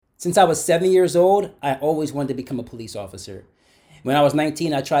Since I was 7 years old, I always wanted to become a police officer. When I was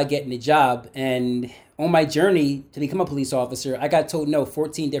 19, I tried getting a job, and on my journey to become a police officer, I got told no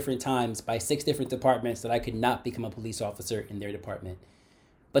 14 different times by 6 different departments that I could not become a police officer in their department.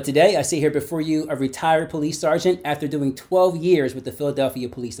 But today, I sit here before you, a retired police sergeant after doing 12 years with the Philadelphia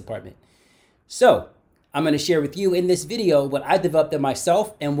Police Department. So, I'm going to share with you in this video what I developed in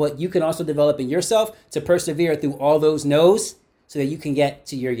myself and what you can also develop in yourself to persevere through all those no's so that you can get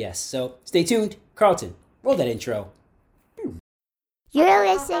to your yes. So stay tuned. Carlton, roll that intro. You're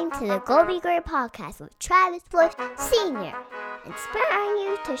listening to the Go Be Great podcast with Travis Bush Sr., inspiring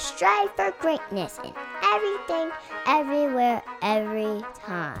you to strive for greatness in everything, everywhere, every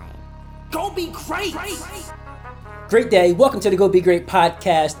time. Go be great! Great day. Welcome to the Go Be Great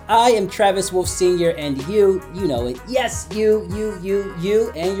podcast. I am Travis Wolf Sr. and you know it. Yes, you,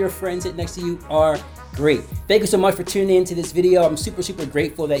 and your friends sitting next to you are great. Thank you so much for tuning in to this video. I'm super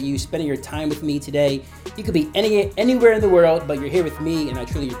grateful that you spending your time with me today. You could be anywhere in the world, but you're here with me, and I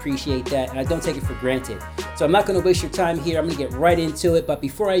truly appreciate that, and I don't take it for granted. So I'm not going to waste your time here. I'm going to get right into it, but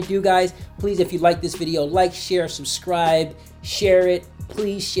before I do, guys, please, if you like this video, like, share, subscribe, share it.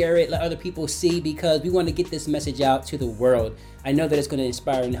 Please share it, let other people see, because we want to get this message out to the world. I know that it's going to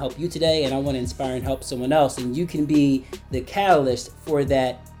inspire and help you today, and I want to inspire and help someone else, and you can be the catalyst for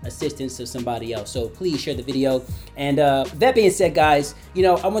that assistance to somebody else. So please share the video. And that being said, guys,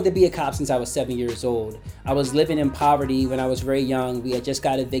 I wanted to be a cop since I was 7 years old. I was living in poverty when I was very young. We had just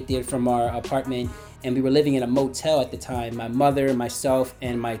got evicted from our apartment, and we were living in a motel at the time. My mother, myself,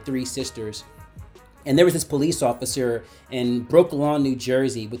 and my 3 sisters. And there was this police officer in Brooklawn, New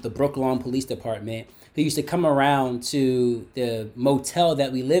Jersey, with the Brooklawn Police Department, who used to come around to the motel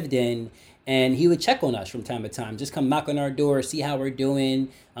that we lived in, and he would check on us from time to time, just come knock on our door, see how we're doing.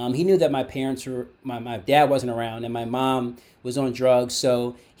 He knew that my parents were, my dad wasn't around, and my mom was on drugs,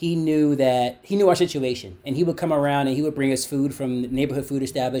 so he knew our situation. And he would come around and he would bring us food from neighborhood food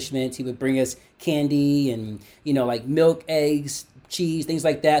establishments. He would bring us candy and, like milk, eggs, cheese, things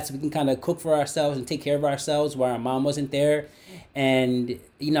like that, so we can kind of cook for ourselves and take care of ourselves while our mom wasn't there. And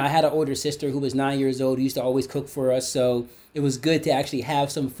I had an older sister who was 9 years old who used to always cook for us, so it was good to actually have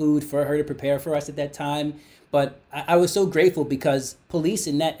some food for her to prepare for us at that time. But I was so grateful because police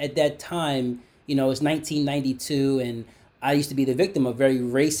at that time, it was 1992, and I used to be the victim of very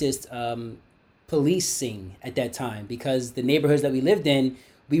racist policing at that time, because the neighborhoods that we lived in,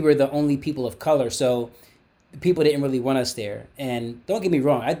 we were the only people of color, so people didn't really want us there. And don't get me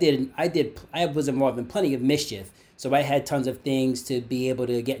wrong, I was involved in plenty of mischief, so I had tons of things to be able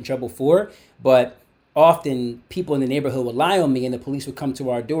to get in trouble for, but often people in the neighborhood would lie on me, and the police would come to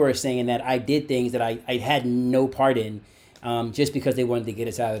our door saying that I did things that I had no part in, just because they wanted to get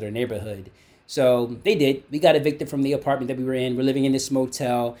us out of their neighborhood. So they did. We got evicted from the apartment that we were in. We're living in this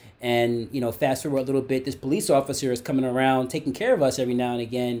motel, and fast forward a little bit, this police officer is coming around taking care of us every now and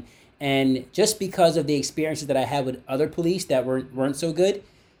again. And just because of the experiences that I had with other police that weren't so good,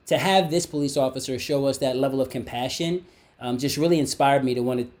 to have this police officer show us that level of compassion just really inspired me to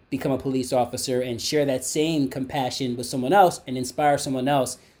want to become a police officer and share that same compassion with someone else and inspire someone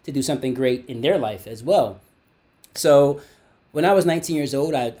else to do something great in their life as well. So when I was 19 years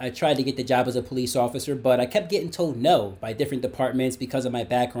old, I tried to get the job as a police officer, but I kept getting told no by different departments because of my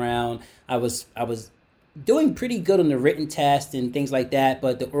background. I was doing pretty good on the written test and things like that,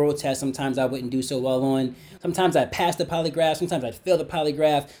 but the oral test sometimes I wouldn't do so well on. Sometimes I passed the polygraph, sometimes I'd fail the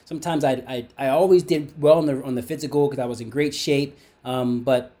polygraph, sometimes I always did well on the physical because I was in great shape.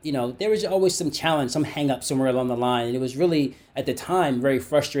 But there was always some challenge, some hang up somewhere along the line, and it was really at the time very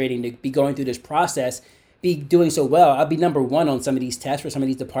frustrating to be going through this process, be doing so well. I'd be number 1 on some of these tests for some of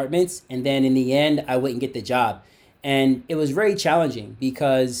these departments, and then in the end I wouldn't get the job. And it was very challenging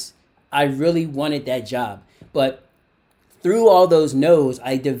because I really wanted that job. But through all those no's,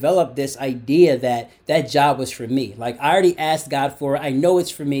 I developed this idea that job was for me. Like, I already asked God for it. I know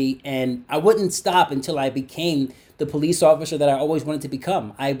it's for me. And I wouldn't stop until I became the police officer that I always wanted to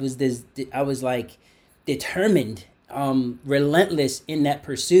become. I was like determined, relentless in that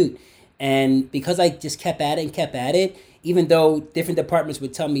pursuit. And because I just kept at it, even though different departments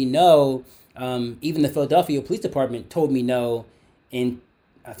would tell me no, even the Philadelphia Police Department told me no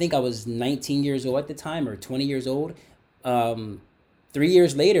I think I was 19 years old at the time, or 20 years old. 3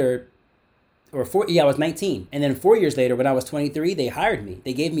 years later, I was 19. And then 4 years later, when I was 23, they hired me.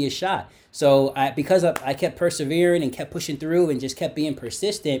 They gave me a shot. So because I kept persevering and kept pushing through and just kept being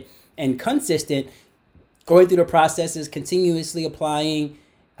persistent and consistent, going through the processes, continuously applying,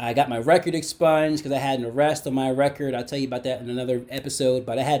 I got my record expunged because I had an arrest on my record. I'll tell you about that in another episode.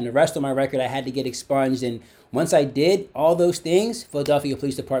 But I had an arrest on my record. I had to get expunged. And once I did all those things, Philadelphia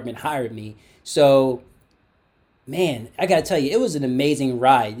Police Department hired me. So, man, I got to tell you, it was an amazing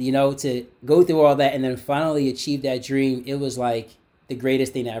ride, to go through all that and then finally achieve that dream. It was like the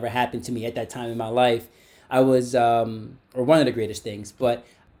greatest thing that ever happened to me at that time in my life. I was, or one of the greatest things. But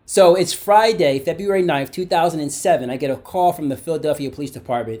so it's Friday, February 9th, 2007. I get a call from the Philadelphia Police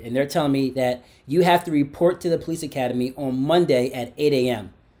Department, and they're telling me that you have to report to the police academy on Monday at 8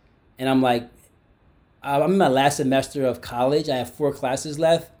 a.m. And I'm like, I'm in my last semester of college. I have 4 classes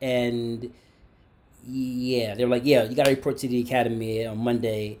left. And yeah, they're like, yeah, you got to report to the academy on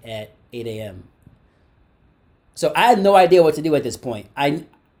Monday at 8 a.m. So I had no idea what to do at this point.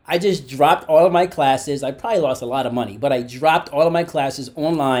 I just dropped all of my classes. I probably lost a lot of money, but I dropped all of my classes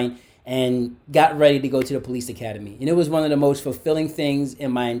online and got ready to go to the police academy. And it was one of the most fulfilling things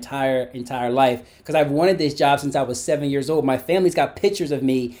in my entire life because I've wanted this job since I was 7 years old. My family's got pictures of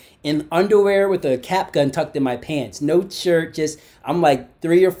me in underwear with a cap gun tucked in my pants. No shirt, I'm like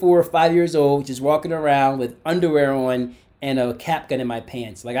 3 or 4 or 5 years old, just walking around with underwear on and a cap gun in my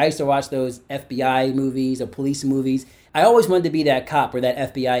pants. Like I used to watch those FBI movies or police movies. I always wanted to be that cop or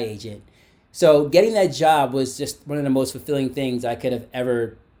that FBI agent. So getting that job was just one of the most fulfilling things I could have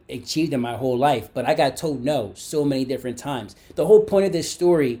ever achieved in my whole life. But I got told no so many different times. The whole point of this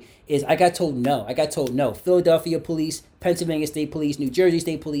story is I got told no. I got told no. Philadelphia Police, Pennsylvania State Police, New Jersey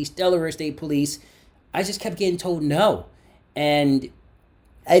State Police, Delaware State Police. I just kept getting told no. And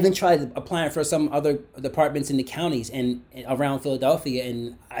I even tried applying for some other departments in the counties and around Philadelphia,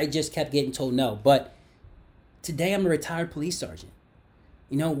 and I just kept getting told no. But today I'm a retired police sergeant.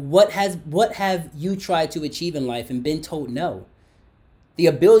 What have you tried to achieve in life and been told no? The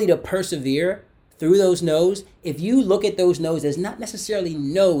ability to persevere through those no's. If you look at those no's as not necessarily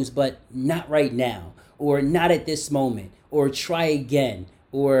no's, but not right now, or not at this moment, or try again,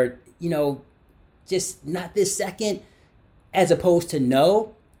 or, just not this second, as opposed to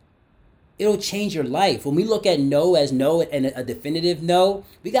no, it'll change your life. When we look at no as no and a definitive no,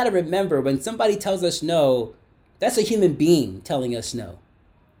 we got to remember when somebody tells us no, that's a human being telling us no,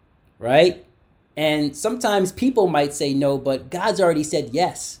 right? And sometimes people might say no, but God's already said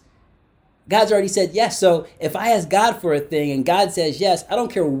yes. God's already said yes. So if I ask God for a thing and God says yes, I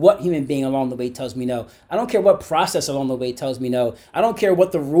don't care what human being along the way tells me no. I don't care what process along the way tells me no. I don't care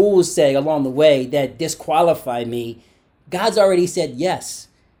what the rules say along the way that disqualify me. God's already said yes.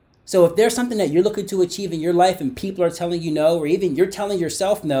 So if there's something that you're looking to achieve in your life and people are telling you no, or even you're telling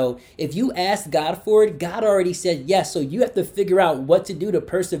yourself no, if you ask God for it, God already said yes. So you have to figure out what to do to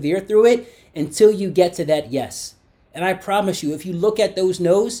persevere through it until you get to that yes. And I promise you, if you look at those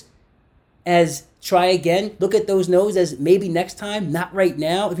no's as try again, look at those no's as maybe next time, not right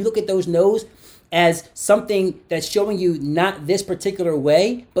now. If you look at those no's as something that's showing you not this particular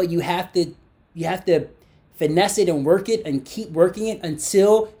way, but you have to finesse it and work it and keep working it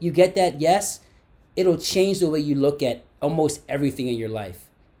until you get that yes, it'll change the way you look at almost everything in your life.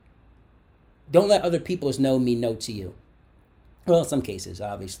 Don't let other people's no mean no to you. Well, in some cases,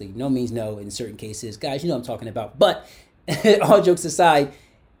 obviously. No means no in certain cases. Guys, you know what I'm talking about. But all jokes aside,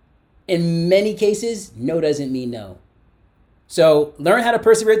 in many cases, no doesn't mean no. So learn how to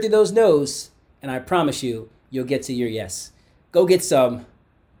persevere through those no's, and I promise you, you'll get to your yes. Go get some.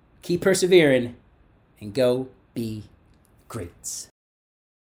 Keep persevering. And go be great.